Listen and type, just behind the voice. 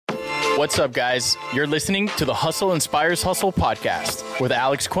What's up, guys? You're listening to the Hustle Inspires Hustle podcast with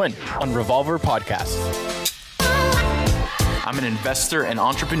Alex Quin on Revolver Podcast. I'm an investor and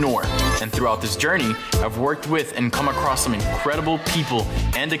entrepreneur, and throughout this journey, I've worked with and come across some incredible people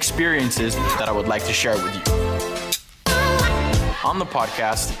and experiences that I would like to share with you. On the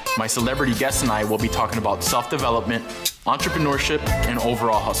podcast, my celebrity guests and I will be talking about self-development, entrepreneurship, and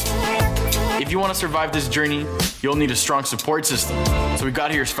overall hustle. If you want to survive this journey, you'll need a strong support system, so we got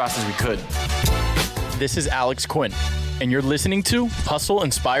here as fast as we could. This is Alex Quin, and you're listening to Hustle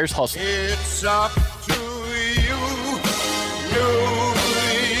Inspires Hustle. It's up to you, New York,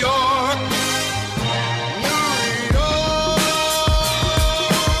 New York.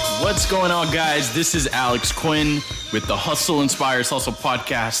 What's going on, guys? This is Alex Quin with the Hustle Inspires Hustle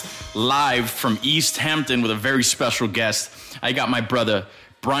podcast, live from East Hampton with a very special guest. I got my brother,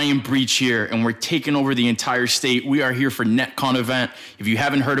 Brian Breach here, and we're taking over the entire state. We are here for NetCon event. If you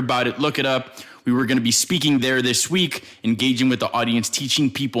haven't heard about it, look it up. We were going to be speaking there this week, engaging with the audience,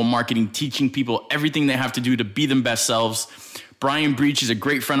 teaching people marketing, teaching people everything they have to do to be their best selves. Brian Breach is a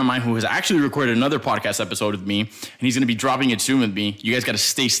great friend of mine who has actually recorded another podcast episode with me, and he's going to be dropping it soon with me. You guys got to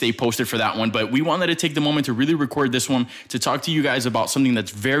stay posted for that one. But we wanted to take the moment to really record this one to talk to you guys about something that's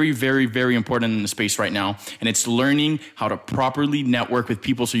very, very, very important in the space right now. And it's learning how to properly network with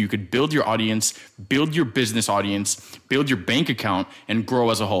people so you could build your audience, build your business audience, build your bank account, and grow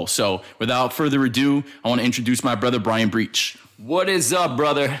as a whole. So without further ado, I want to introduce my brother, Brian Breach. What is up,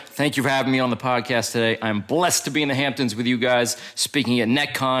 brother? Thank you for having me on the podcast today. I'm blessed to be in the Hamptons with you guys, speaking at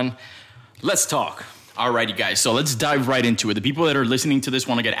NetCon. Let's talk. Alrighty, guys, so let's dive right into it. The people that are listening to this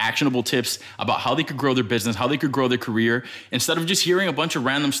want to get actionable tips about how they could grow their business, how they could grow their career, instead of just hearing a bunch of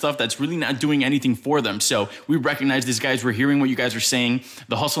random stuff that's really not doing anything for them. So we recognize this, guys. We're hearing what you guys are saying.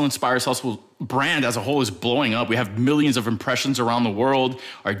 The Hustle Inspires Hustle brand as a whole is blowing up. We have millions of impressions around the world.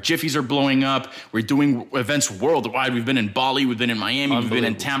 Our Jiffies are blowing up. We're doing events worldwide. We've been in Bali, we've been in Miami, we've been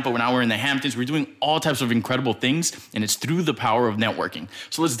in Tampa, now we're in the Hamptons. We're doing all types of incredible things, and it's through the power of networking.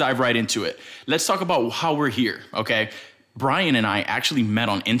 So let's dive right into it. Let's talk about how we're here, okay? Brian and I actually met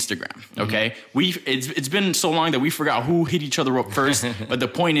on Instagram, okay? It's been so long that we forgot who hit each other up first, but the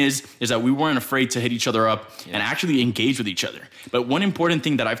point is that we weren't afraid to hit each other up and actually engage with each other. But one important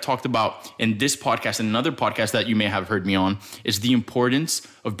thing that I've talked about in this podcast and another podcast that you may have heard me on is the importance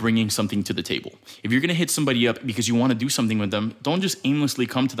of bringing something to the table. If you're gonna hit somebody up because you wanna do something with them, don't just aimlessly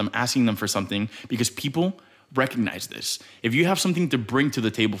come to them asking them for something, because people recognize this. If you have something to bring to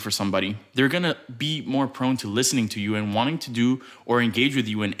the table for somebody, they're gonna be more prone to listening to you and wanting to do or engage with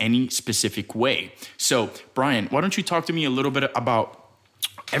you in any specific way. So, Brian, why don't you talk to me a little bit about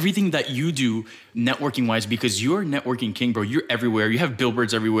everything that you do networking wise, because you're a networking king, bro. You're everywhere. You have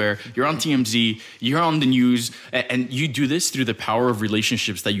billboards everywhere. You're on TMZ, you're on the news, and you do this through the power of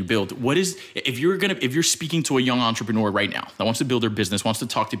relationships that you build. What is, if you're speaking to a young entrepreneur right now that wants to build their business, wants to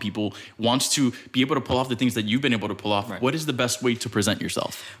talk to people, wants to be able to pull off the things that you've been able to pull off, right, what is the best way to present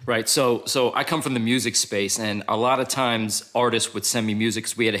yourself? Right. So I come from the music space, and a lot of times artists would send me music.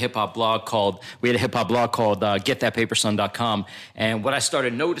 We had a hip hop blog called getthatpaperson.com. And what I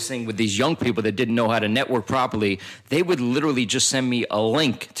started noticing with these young people that didn't know how to network properly, they would literally just send me a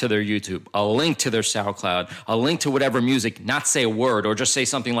link to their YouTube, a link to their SoundCloud, a link to whatever music, not say a word, or just say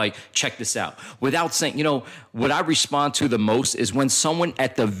something like, check this out, without saying, what I respond to the most is when someone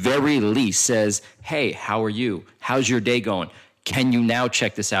at the very least says, hey, how are you? How's your day going? Can you now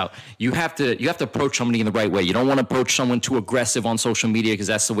check this out? You have to approach somebody in the right way. You don't want to approach someone too aggressive on social media, because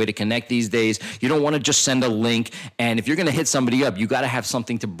that's the way to connect these days. You don't want to just send a link. And if you're going to hit somebody up, you got to have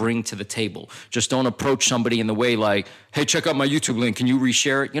something to bring to the table. Just don't approach somebody in the way like, hey, check out my YouTube link. Can you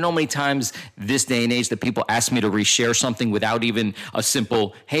reshare it? You know how many times this day and age that people ask me to reshare something without even a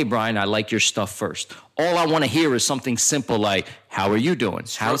simple, hey, Brian, I like your stuff first. All I want to hear is something simple like, how are you doing?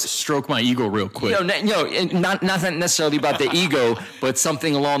 Stroke my ego real quick. Not necessarily about the ego, but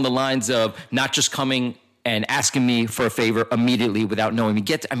something along the lines of not just coming and asking me for a favor immediately without knowing me.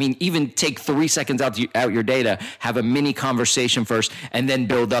 Even take 3 seconds out your day to have a mini conversation first and then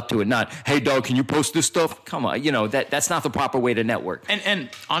build up to it. Not, hey, dog, can you post this stuff? Come on, that's not the proper way to network. And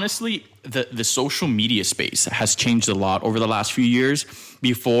honestly, the social media space has changed a lot over the last few years.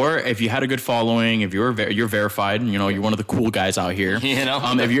 Before, if you had a good following, if you're verified, you're one of the cool guys out here.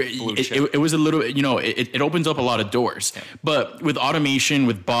 It was a little, it opens up a lot of doors. Yeah. But with automation,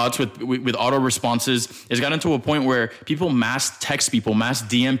 with bots, with auto responses, it's gotten to a point where people mass text people, mass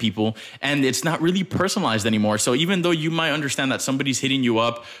DM people, and it's not really personalized anymore. So even though you might understand that somebody's hitting you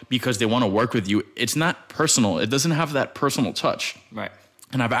up because they want to work with you, it's not personal. It doesn't have that personal touch. Right.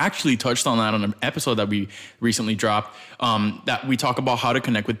 And I've actually touched on that on an episode that we recently dropped, that we talk about how to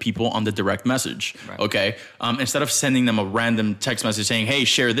connect with people on the direct message. Right. Okay. Instead of sending them a random text message saying, hey,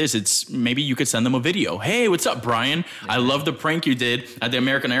 share this, it's maybe you could send them a video. Hey, what's up, Brian? Yeah. I love the prank you did at the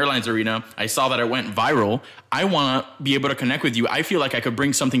American Airlines Arena. I saw that it went viral. I want to be able to connect with you. I feel like I could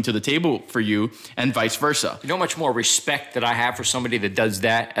bring something to the table for you and vice versa. You know how much more respect that I have for somebody that does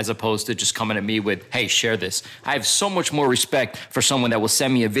that as opposed to just coming at me with, hey, share this. I have so much more respect for someone that will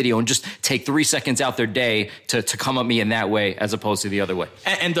send me a video and just take 3 seconds out their day to come at me in that way as opposed to the other way.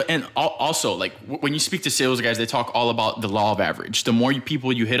 And also, like, when you speak to sales guys, they talk all about the law of average. The more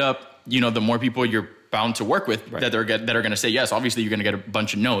people you hit up, you know, the more people you're bound to work with, right, that are going to say yes. Obviously, you're going to get a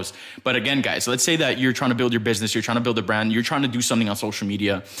bunch of no's. But again, guys, let's say that you're trying to build your business, you're trying to build a brand, you're trying to do something on social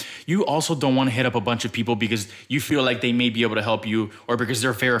media. You also don't want to hit up a bunch of people because you feel like they may be able to help you, or because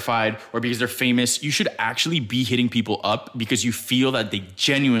they're verified, or because they're famous. You should actually be hitting people up because you feel that they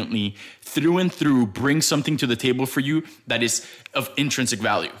genuinely, through and through, bring something to the table for you that is of intrinsic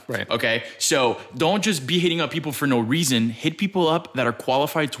value. Right. Okay. So don't just be hitting up people for no reason. Hit people up that are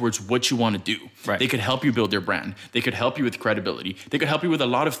qualified towards what you want to do. Right. They could help you build their brand. They could help you with credibility. They could help you with a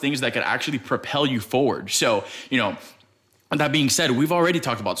lot of things that could actually propel you forward. So, you know, that being said, we've already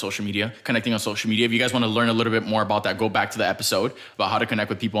talked about social media, connecting on social media. If you guys want to learn a little bit more about that, go back to the episode about how to connect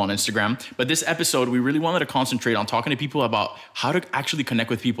with people on Instagram. But this episode, we really wanted to concentrate on talking to people about how to actually connect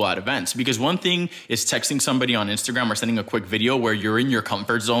with people at events. Because one thing is texting somebody on Instagram or sending a quick video where you're in your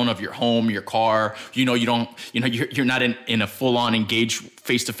comfort zone of your home, your car. You're not in a full-on engaged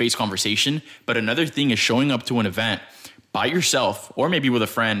face-to-face conversation. But another thing is showing up to an event by yourself or maybe with a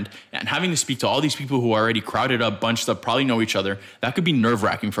friend and having to speak to all these people who are already crowded up, bunched up, probably know each other. That could be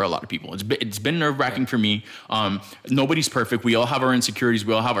nerve-wracking for a lot of people. It's been nerve-wracking for me. Nobody's perfect. We all have our insecurities.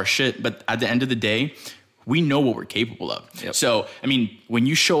 We all have our shit. But at the end of the day, we know what we're capable of. Yep. So, I mean, when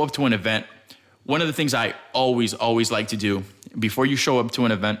you show up to an event, one of the things I always like to do before you show up to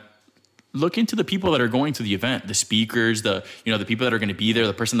an event, look into the people that are going to the event, the speakers, the people that are going to be there,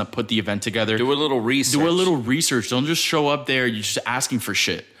 the person that put the event together. Do a little research. Don't just show up there. You're just asking for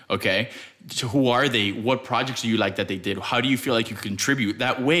shit. Okay. So who are they? What projects do you like that they did? How do you feel like you contribute?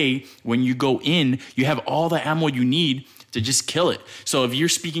 That way, when you go in, you have all the ammo you need to just kill it. So if you're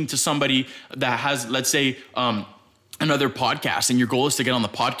speaking to somebody that has, let's say, another podcast and your goal is to get on the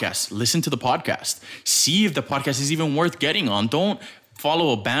podcast, listen to the podcast. See if the podcast is even worth getting on. Don't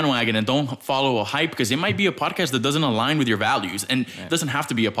follow a bandwagon and don't follow a hype, because it might be a podcast that doesn't align with your values, and it doesn't have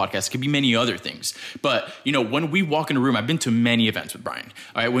to be a podcast. It could be many other things. But, you know, when we walk in a room, I've been to many events with Brian.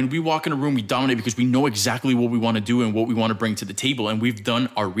 All right. When we walk in a room, we dominate because we know exactly what we want to do and what we want to bring to the table. And we've done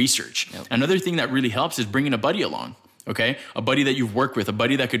our research. Yep. Another thing that really helps is bringing a buddy along. Okay. A buddy that you've worked with, a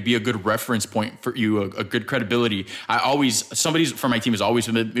buddy that could be a good reference point for you, a good credibility. Somebody from my team is always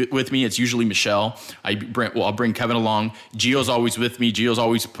with me. It's usually Michelle. I'll bring Kevin along. Gio's always with me. Gio's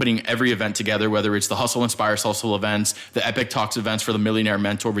always putting every event together, whether it's the Hustle Inspire Hustle events, the Epic Talks events for the Millionaire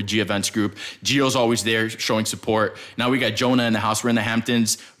Mentor with G Events Group. Gio's always there showing support. Now we got Jonah in the house. We're in the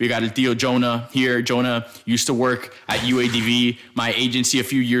Hamptons. We got Theo Jonah here. Jonah used to work at UADV, my agency, a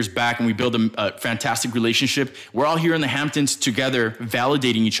few years back, and we built a fantastic relationship. We're all here in the Hamptons together,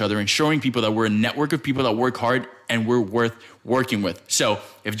 validating each other and showing people that we're a network of people that work hard and we're worth working with. So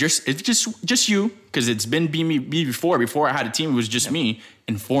if it's just you, because it's been me before I had a team, it was just me.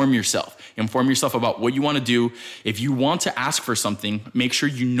 Inform yourself. Inform yourself about what you want to do. If you want to ask for something, make sure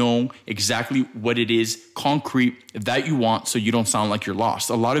you know exactly what it is, concrete, that you want, so you don't sound like you're lost.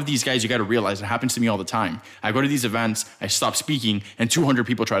 A lot of these guys, you got to realize, it happens to me all the time. I go to these events, I stop speaking, and 200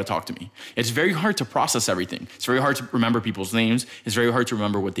 people try to talk to me. It's very hard to process everything. It's very hard to remember people's names. It's very hard to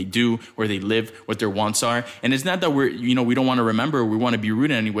remember what they do, where they live, what their wants are. And it's not that we don't want to remember, we want to be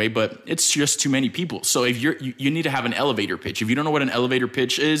rude in any way, but it's just too many people. So if you need to have an elevator pitch. If you don't know what an elevator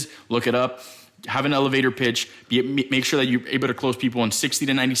pitch is, look it up. Have an elevator pitch. Make sure that you're able to close people in 60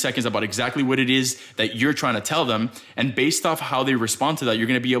 to 90 seconds about exactly what it is that you're trying to tell them. And based off how they respond to that, you're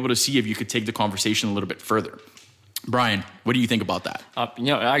going to be able to see if you could take the conversation a little bit further. Brian, what do you think about that?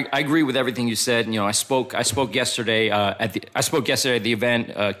 I agree with everything you said. I spoke yesterday at the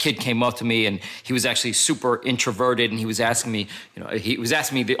event. A kid came up to me and he was actually super introverted, and he was asking me,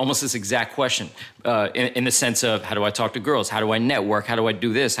 almost this exact question, in the sense of, how do I talk to girls? How do I network? How do I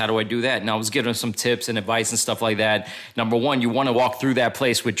do this? How do I do that? And I was giving him some tips and advice and stuff like that. Number one, you want to walk through that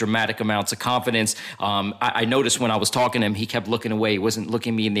place with dramatic amounts of confidence. I noticed when I was talking to him, he kept looking away. He wasn't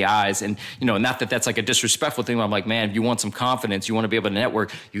looking me in the eyes. And, not that that's like a disrespectful thing. I'm like, man, if you want some some confidence, you want to be able to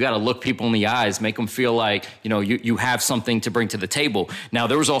network, you got to look people in the eyes, make them feel like, you have something to bring to the table. Now,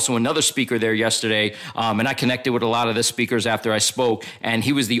 there was also another speaker there yesterday, and I connected with a lot of the speakers after I spoke, and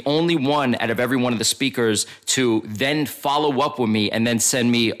he was the only one out of every one of the speakers to then follow up with me and then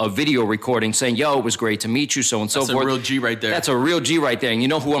send me a video recording saying, yo, it was great to meet you, so and so forth. That's a real G right there. That's a real G right there. And you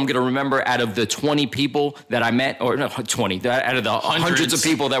know who I'm going to remember out of the 20 people that I met, or no, 20, out of the hundreds of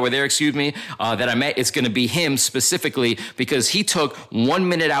people that were there, that I met, it's going to be him specifically, because he took 1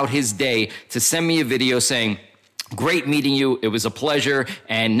 minute out his day to send me a video saying, great meeting you. It was a pleasure.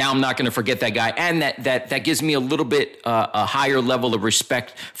 And now I'm not going to forget that guy. And that gives me a little bit a higher level of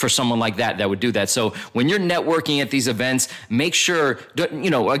respect for someone like that would do that. So when you're networking at these events, make sure,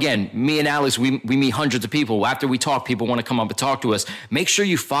 again, me and Alex, we meet hundreds of people. After we talk, people want to come up and talk to us. Make sure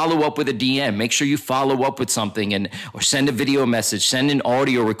you follow up with a DM. Make sure you follow up with something or send a video message, send an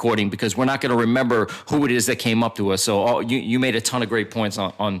audio recording, because we're not going to remember who it is that came up to us. So you made a ton of great points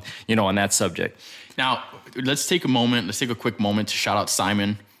on that subject. Now, let's take a quick moment to shout out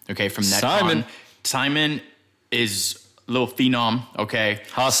Simon, okay, from NetCon. Simon is a little phenom, okay?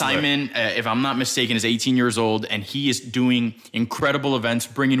 Hustler. Simon, if I'm not mistaken, is 18 years old, and he is doing incredible events,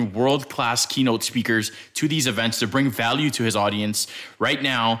 bringing world-class keynote speakers to these events to bring value to his audience. Right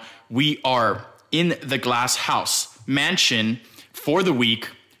now, we are in the Glass House mansion for the week,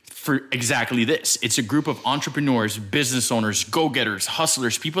 for exactly this. It's a group of entrepreneurs, business owners, go-getters,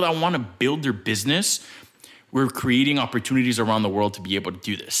 hustlers, people that want to build their business. We're creating opportunities around the world to be able to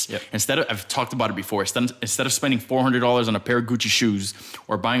do this. Yep. I've talked about it before, instead of spending $400 on a pair of Gucci shoes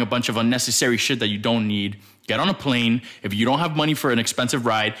or buying a bunch of unnecessary shit that you don't need, get on a plane. If you don't have money for an expensive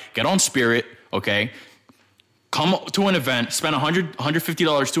ride, get on Spirit, okay? Come to an event, spend $100, $150,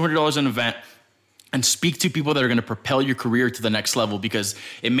 $200 an event, and speak to people that are going to propel your career to the next level, because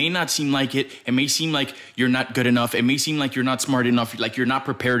it may not seem like it. It may seem like you're not good enough. It may seem like you're not smart enough, like you're not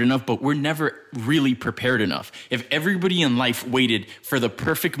prepared enough, but we're never really prepared enough. If everybody in life waited for the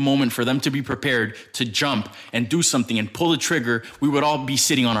perfect moment for them to be prepared to jump and do something and pull the trigger, we would all be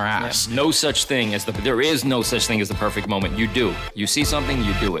sitting on our ass. Yeah. There is no such thing as the perfect moment. You do. You see something,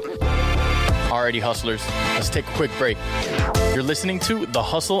 you do it. Alrighty, hustlers, let's take a quick break. You're listening to the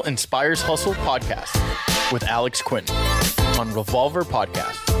Hustle Inspires Hustle podcast with Alex Quin on Revolver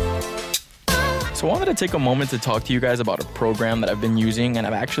Podcast. So I wanted to take a moment to talk to you guys about a program that I've been using, and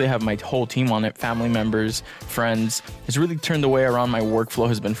I actually have my whole team on it, family members, friends. It's really turned the way around my workflow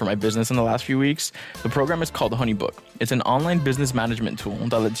has been for my business in the last few weeks. The program is called HoneyBook. It's an online business management tool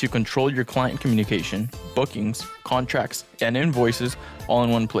that lets you control your client communication, bookings, contracts, and invoices all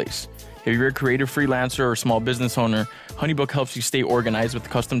in one place. If you're a creative freelancer or small business owner, HoneyBook helps you stay organized with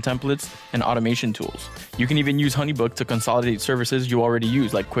custom templates and automation tools. You can even use HoneyBook to consolidate services you already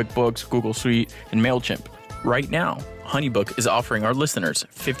use, like QuickBooks, Google Suite, and MailChimp. Right now, HoneyBook is offering our listeners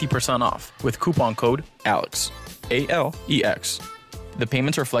 50% off with coupon code ALEX, ALEX. The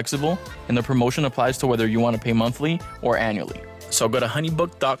payments are flexible, and the promotion applies to whether you want to pay monthly or annually. So go to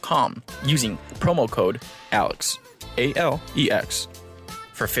honeybook.com using promo code ALEX, ALEX.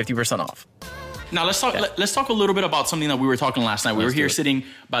 for 50% off. Now let's talk a little bit about something that we were talking last night. We were here sitting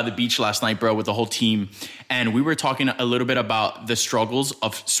by the beach last night, bro, with the whole team, and we were talking a little bit about the struggles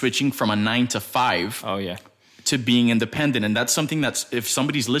of switching from a 9 to 5. Oh yeah. To being independent. And that's something that's, if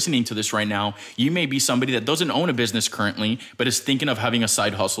somebody's listening to this right now, you may be somebody that doesn't own a business currently, but is thinking of having a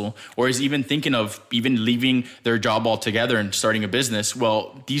side hustle, or is even thinking of even leaving their job altogether and starting a business.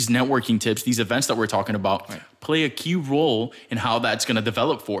 Well, these networking tips, these events that we're talking about, play a key role in how that's going to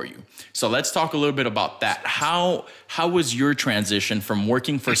develop for you. So let's talk a little bit about that. How was your transition from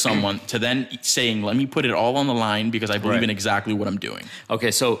working for someone to then saying, let me put it all on the line because I believe in exactly what I'm doing?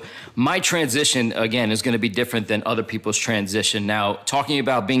 Okay, so my transition, again, is going to be different than other people's transition. Now, talking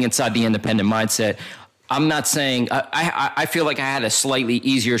about being inside the independent mindset, I'm not saying, I feel like I had a slightly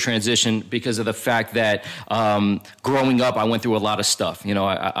easier transition because of the fact that growing up, I went through a lot of stuff. You know,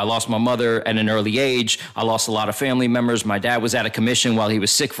 I lost my mother at an early age. I lost a lot of family members. My dad was out of commission while he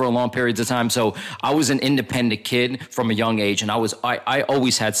was sick for a long periods of time. So I was an independent kid from a young age, and I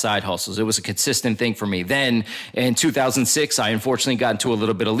always had side hustles. It was a consistent thing for me. Then in 2006, I unfortunately got into a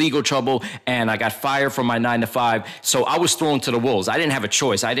little bit of legal trouble, and I got fired from my 9 to 5. So I was thrown to the wolves. I didn't have a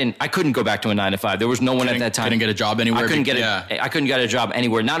choice. I couldn't go back to a 9 to 5. There was no one at that time. Couldn't get a job anywhere. I couldn't get a job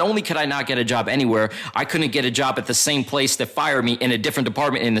anywhere. Not only could I not get a job anywhere, I couldn't get a job at the same place that fired me in a different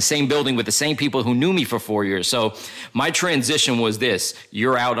department in the same building with the same people who knew me for 4 years. So my transition was this: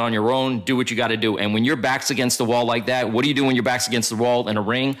 you're out on your own, do what you got to do. And when your back's against the wall like that, what do you do when your back's against the wall in a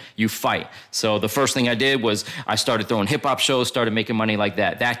ring? You fight. So the first thing I did was I started throwing hip hop shows, started making money like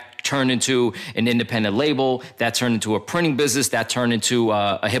that. That turned into an independent label. That turned into a printing business. That turned into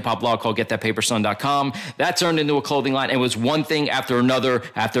a hip hop blog called GetThatPaperSon.com. That turned into a clothing line. It was one thing after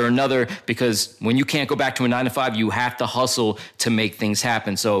another, because when you can't go back to a 9 to 5, you have to hustle to make things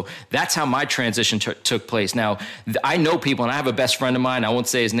happen. So that's how my transition took place. Now, I know people, and I have a best friend of mine. I won't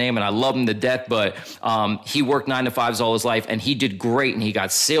say his name, and I love him to death, but he worked 9 to 5s all his life, and he did great, and he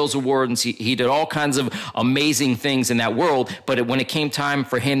got sales awards. He did all kinds of amazing things in that world. But when it came time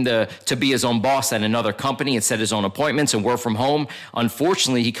for him to be his own boss at another company and set his own appointments and work from home,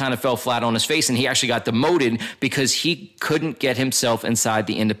 unfortunately, he kind of fell flat on his face, and he actually got demoted because he couldn't get himself inside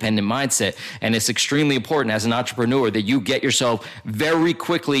the independent mindset. And it's extremely important as an entrepreneur that you get yourself very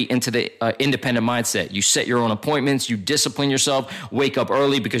quickly into the independent mindset. You set your own appointments, you discipline yourself, wake up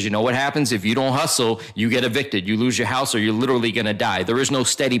early, because you know what happens if you don't hustle, you get evicted, you lose your house, or you're literally going to die. There is no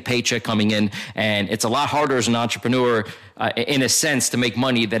steady paycheck coming in, and it's a lot harder as an entrepreneur in a sense to make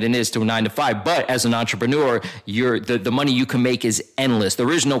money than it is to a 9 to 5. But as an entrepreneur, the money you can make is endless.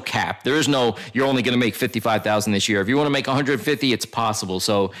 There is no cap. There is no, you're only going to make $55,000 this year. If you want to make 150, it's possible.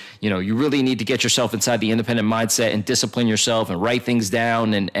 So, you really need to get yourself inside the independent mindset and discipline yourself and write things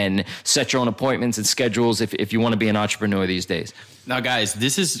down and set your own appointments and schedules if you want to be an entrepreneur these days. Now, guys,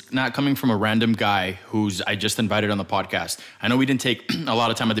 this is not coming from a random guy who's I just invited on the podcast. I know we didn't take a lot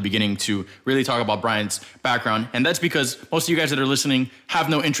of time at the beginning to really talk about Brian's background, and that's because most of you guys that are listening have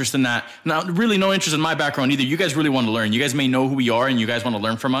no interest in that. Not really no interest in my background either. You guys really want to learn. You guys may know who we are, and you guys want to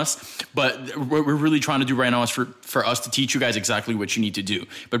learn from us, but what we're really trying to do right now is for us to teach you guys exactly what you need to do.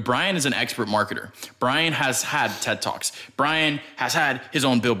 But Brian is an expert marketer. Brian has had TED Talks. Brian has had his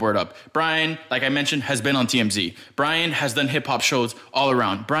own billboard up. Brian, like I mentioned, has been on TMZ. Brian has done hip-hop shows all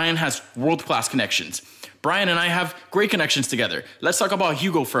around. Brian has world-class connections. Brian and I have great connections together. Let's talk about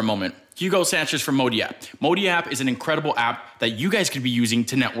Hugo for a moment. Hugo Sanchez from Modi app. Modi app is an incredible app that you guys could be using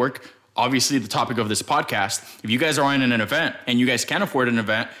to network. Obviously, the topic of this podcast, if you guys are in an event and you guys can't afford an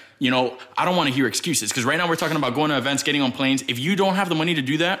event, I don't want to hear excuses, because right now we're talking about going to events, getting on planes. If you don't have the money to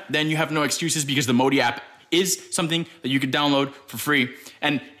do that, then you have no excuses, because the Modi app is something that you could download for free.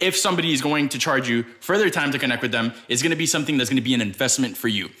 And if somebody is going to charge you for their time to connect with them, it's going to be something that's going to be an investment for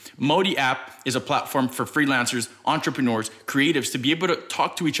you. Modi app is a platform for freelancers, entrepreneurs, creatives to be able to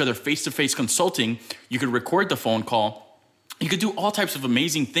talk to each other face-to-face consulting. You could record the phone call. You could do all types of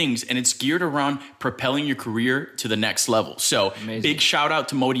amazing things, and it's geared around propelling your career to the next level. So big shout out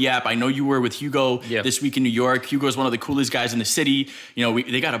to Modi app. I know you were with Hugo this week in New York. Hugo is one of the coolest guys in the city.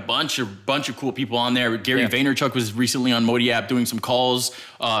 They got a bunch of cool people on there. Gary Vaynerchuk was recently on Modi app doing some calls.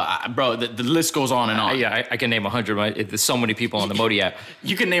 Bro, the list goes on and on. I can name 100. There's so many people on the Modi app.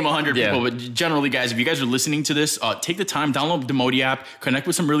 You can name 100 people, but generally, guys, if you guys are listening to this, take the time, download the Modi app, connect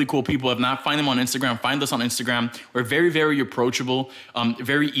with some really cool people. If not, find them on Instagram. Find us on Instagram. We're very, very approachable,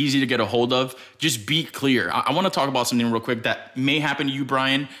 very easy to get a hold of. Just be clear. I want to talk about something real quick that may happen to you,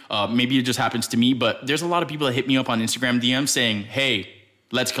 Brian. Maybe it just happens to me, but there's a lot of people that hit me up on Instagram DM saying, hey,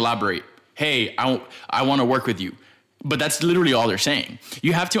 let's collaborate. Hey, I want to work with you. But that's literally all they're saying.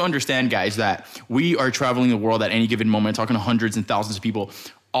 You have to understand, guys, that we are traveling the world at any given moment, talking to hundreds and thousands of people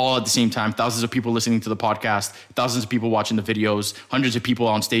all at the same time, thousands of people listening to the podcast, thousands of people watching the videos, hundreds of people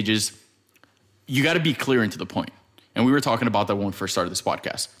on stages. You got to be clear and to the point. And we were talking about that when we first started this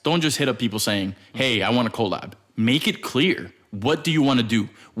podcast. Don't just hit up people saying, hey, I want to collab. Make it clear. What do you want to do?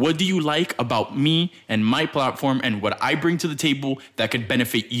 What do you like about me and my platform and what I bring to the table that could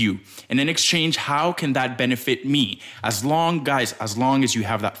benefit you? And in exchange, how can that benefit me? As long as you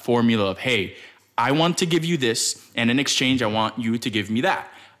have that formula of, hey, I want to give you this, and in exchange, I want you to give me that.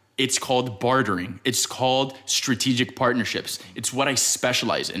 It's called bartering. It's called strategic partnerships. It's what I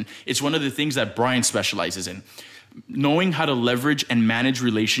specialize in. It's one of the things that Brian specializes in. Knowing how to leverage and manage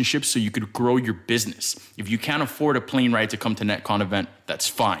relationships so you could grow your business. If you can't afford a plane ride to come to NetCon event, that's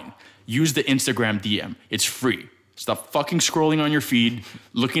fine. Use the Instagram DM. It's free. Stop fucking scrolling on your feed,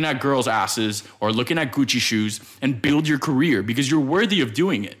 looking at girls' asses or looking at Gucci shoes, and build your career, because you're worthy of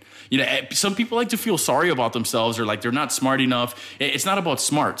doing it. Some people like to feel sorry about themselves, or like they're not smart enough. It's not about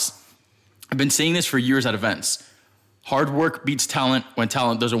smarts. I've been saying this for years at events. Hard work beats talent when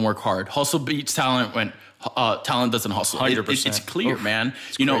talent doesn't work hard. Hustle beats talent when talent doesn't hustle. 100%. It's clear, man.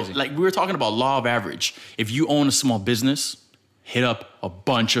 It's crazy. Like we were talking about law of average. If you own a small business, hit up a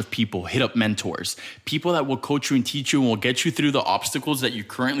bunch of people, hit up mentors, people that will coach you and teach you and will get you through the obstacles that you're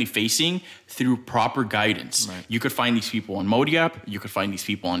currently facing through proper guidance. Right. You could find these people on Modi app. You could find these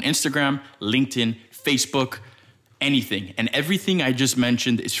people on Instagram, LinkedIn, Facebook. anything. And everything I just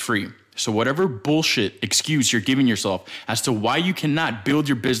mentioned is free. So whatever bullshit excuse you're giving yourself as to why you cannot build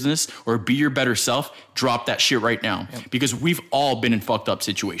your business or be your better self, drop that shit right now. Because we've all been in fucked up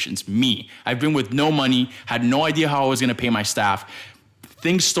situations. Me, I've been with no money, had no idea how I was gonna pay my staff,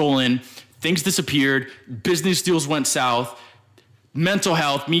 things stolen, things disappeared, business deals went south, mental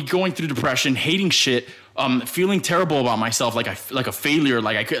health, me going through depression, hating shit, feeling terrible about myself, like a failure,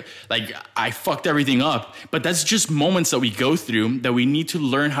 I fucked everything up. But that's just moments that we go through that we need to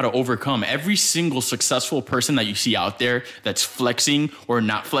learn how to overcome. Every single successful person that you see out there that's flexing or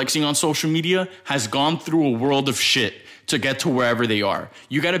not flexing on social media has gone through a world of shit to get to wherever they are.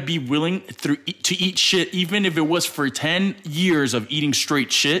 You got to be willing to eat shit, even if it was for 10 years of eating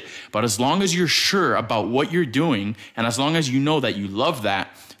straight shit. But as long as you're sure about what you're doing, and as long as you know that you love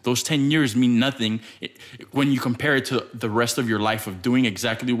that, those 10 years mean nothing when you compare it to the rest of your life of doing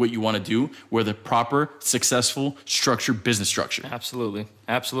exactly what you want to do with a proper, successful, structured business structure. Absolutely.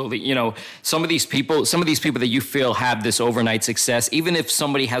 Absolutely. You know, some of these people that you feel have this overnight success, even if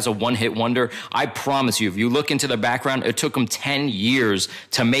somebody has a one-hit wonder, I promise you, if you look into the background, it took them 10 years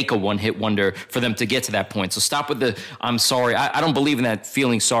to make a one-hit wonder for them to get to that point. So stop with the, I'm sorry. I don't believe in that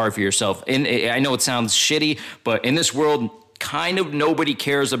feeling sorry for yourself. And I know it sounds shitty, but in this world, kind of nobody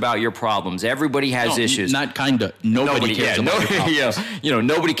cares about your problems. Everybody has issues. Not kinda. Nobody cares about your problems. You know,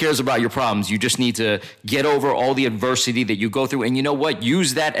 nobody cares about your problems. You just need to get over all the adversity that you go through. And you know what?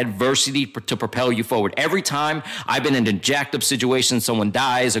 Use that adversity to propel you forward. Every time I've been in a jacked up situation, someone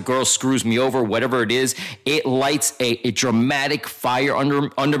dies, a girl screws me over, whatever it is, it lights a dramatic fire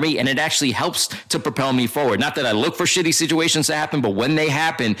under me, and it actually helps to propel me forward. Not that I look for shitty situations to happen, but when they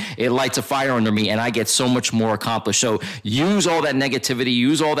happen, it lights a fire under me, and I get so much more accomplished. So use all that negativity,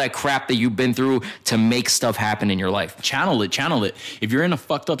 use all that crap that you've been through to make stuff happen in your life. Channel it. If you're in a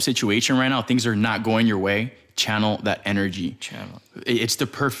fucked up situation right now, things are not going your way, channel that energy. It's the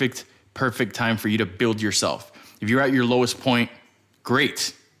perfect time for you to build yourself. If you're at your lowest point,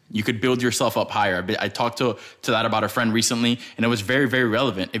 great. You could build yourself up higher. I talked to that about a friend recently, and it was very, very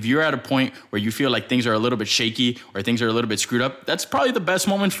relevant. If you're at a point where you feel like things are a little bit shaky or things are a little bit screwed up, that's probably the best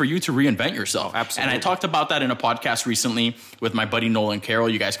moment for you to reinvent yourself. Absolutely. And I talked about that in a podcast recently with my buddy Nolan Carroll.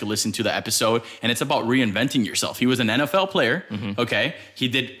 You guys could listen to the episode, and it's about reinventing yourself. He was an NFL player, okay? He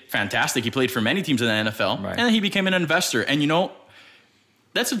did fantastic. He played for many teams in the NFL, and then he became an investor. And you know,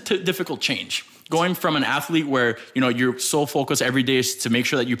 that's a difficult change. Going from an athlete where, you know, your sole focus every day is to make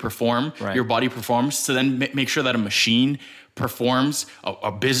sure that you perform, your body performs, to then make sure that a machine performs,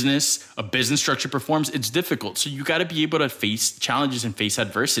 a business structure performs, it's difficult. So you got to be able to face challenges and face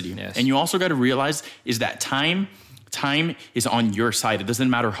adversity. Yes. And you also got to realize is that time is on your side. It doesn't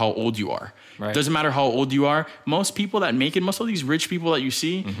matter how old you are. It doesn't matter how old you are. Most people that make it, most of these rich people that you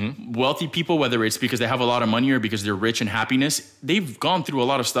see, wealthy people, whether it's because they have a lot of money or because they're rich in happiness, they've gone through a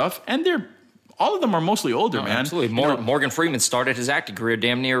lot of stuff, and all of them are mostly older, man. Absolutely. Morgan Freeman started his acting career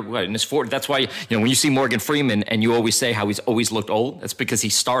damn near in his 40s. That's why, you know, when you see Morgan Freeman and you always say how he's always looked old, that's because he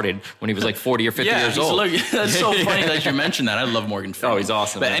started when he was like 40 or 50 years old. That's so funny that you mentioned that. I love Morgan Freeman. Oh, he's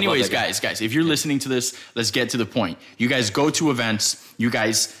awesome. But anyways, guys, if you're listening to this, let's get to the point. You guys go to events. You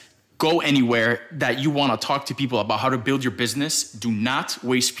guys go anywhere that you want to talk to people about how to build your business. Do not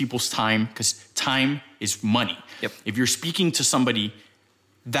waste people's time, because time is money. If you're speaking to somebody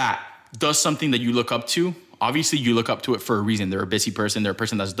that does something that you look up to, obviously you look up to it for a reason. They're a busy person. They're a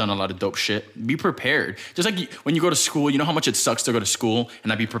person that's done a lot of dope shit. Be prepared. Just like when you go to school, you know how much it sucks to go to school and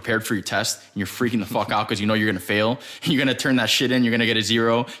not be prepared for your test, and you're freaking the fuck out because you know you're going to fail. You're going to turn that shit in. You're going to get a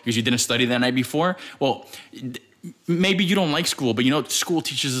 0 because you didn't study that night before. Well, maybe you don't like school, but you know, school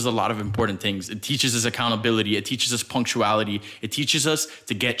teaches us a lot of important things. It teaches us accountability. It teaches us punctuality. It teaches us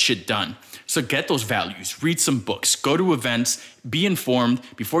to get shit done. So get those values, read some books, go to events, be informed.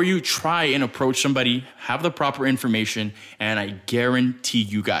 Before you try and approach somebody, have the proper information, and I guarantee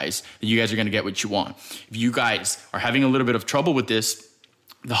you guys that you guys are gonna get what you want. If you guys are having a little bit of trouble with this,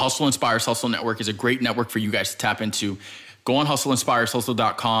 the Hustle Inspires Hustle Network is a great network for you guys to tap into. Go on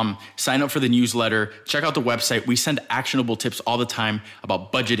hustleinspireshustle.com, sign up for the newsletter, check out the website. We send actionable tips all the time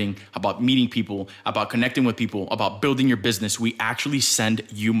about budgeting, about meeting people, about connecting with people, about building your business. We actually send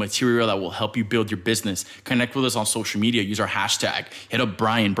you material that will help you build your business. Connect with us on social media. Use our hashtag. Hit up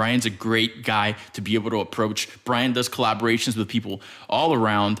Brian. Brian's a great guy to be able to approach. Brian does collaborations with people all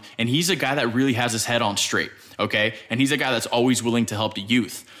around, and he's a guy that really has his head on straight, okay? And he's a guy that's always willing to help the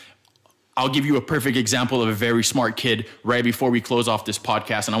youth. I'll give you a perfect example of a very smart kid right before we close off this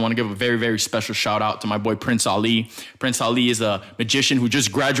podcast. And I want to give a very, very special shout out to my boy, Prince Ali. Prince Ali is a magician who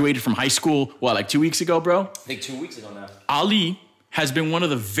just graduated from high school, like 2 weeks ago, bro? I think 2 weeks ago now. Ali has been one of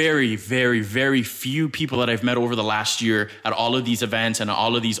the very, very, very few people that I've met over the last year at all of these events and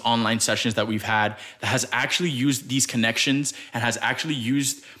all of these online sessions that we've had that has actually used these connections and has actually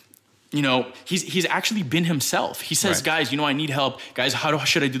used, he's actually been himself. He says, guys, I need help. Guys, how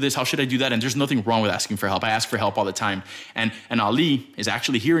should I do this? How should I do that? And there's nothing wrong with asking for help. I ask for help all the time. And Ali is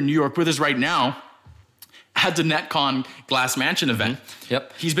actually here in New York with us right now at the NetCon Glass Mansion event.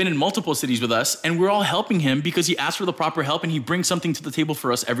 Yep. He's been in multiple cities with us, and we're all helping him because he asked for the proper help, and he brings something to the table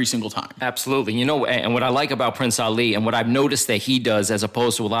for us every single time. Absolutely. And what I like about Prince Ali, and what I've noticed that he does as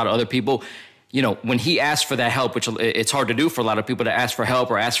opposed to a lot of other people, when he asks for that help, which it's hard to do for a lot of people to ask for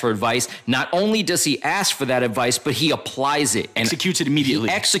help or ask for advice, not only does he ask for that advice, but he applies it. And executes it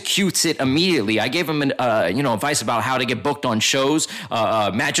immediately. I gave him advice about how to get booked on shows,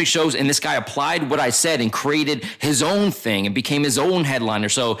 magic shows, and this guy applied what I said and created his own thing and became his own headliner.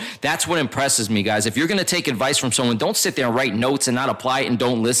 So that's what impresses me, guys. If you're going to take advice from someone, don't sit there and write notes and not apply it and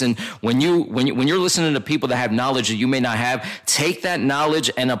don't listen. When you're listening to people that have knowledge that you may not have, take that knowledge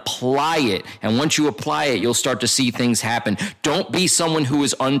and apply it. And once you apply it, you'll start to see things happen. Don't be someone who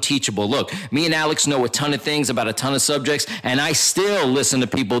is unteachable. Look, me and Alex know a ton of things about a ton of subjects, and I still listen to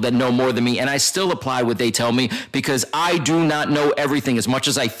people that know more than me, and I still apply what they tell me because I do not know everything. As much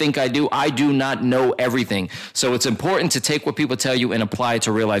as I think I do not know everything. So it's important to take what people tell you and apply it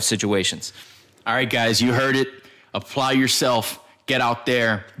to real life situations. All right, guys, you heard it. Apply yourself. Get out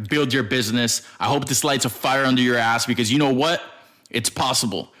there. Build your business. I hope this lights a fire under your ass because you know what? It's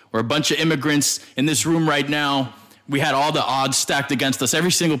possible. We're a bunch of immigrants in this room right now. We had all the odds stacked against us. Every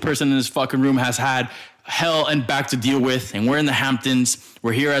single person in this fucking room has had hell and back to deal with. And we're in the Hamptons.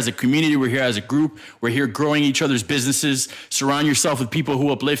 We're here as a community. We're here as a group. We're here growing each other's businesses. Surround yourself with people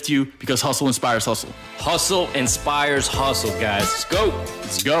who uplift you because hustle inspires hustle. Hustle inspires hustle, guys. Let's go.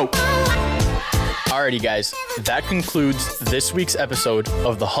 Let's go. Alrighty, guys, that concludes this week's episode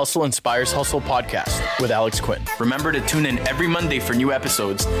of the Hustle Inspires Hustle podcast with Alex Quin. Remember to tune in every Monday for new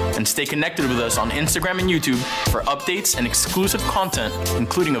episodes and stay connected with us on Instagram and YouTube for updates and exclusive content,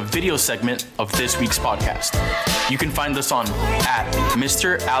 including a video segment of this week's podcast. You can find us on at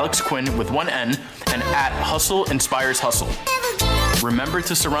Mr. Alex Quin with one N and at Hustle Inspires Hustle. Remember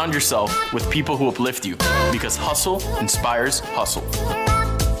to surround yourself with people who uplift you because hustle inspires hustle.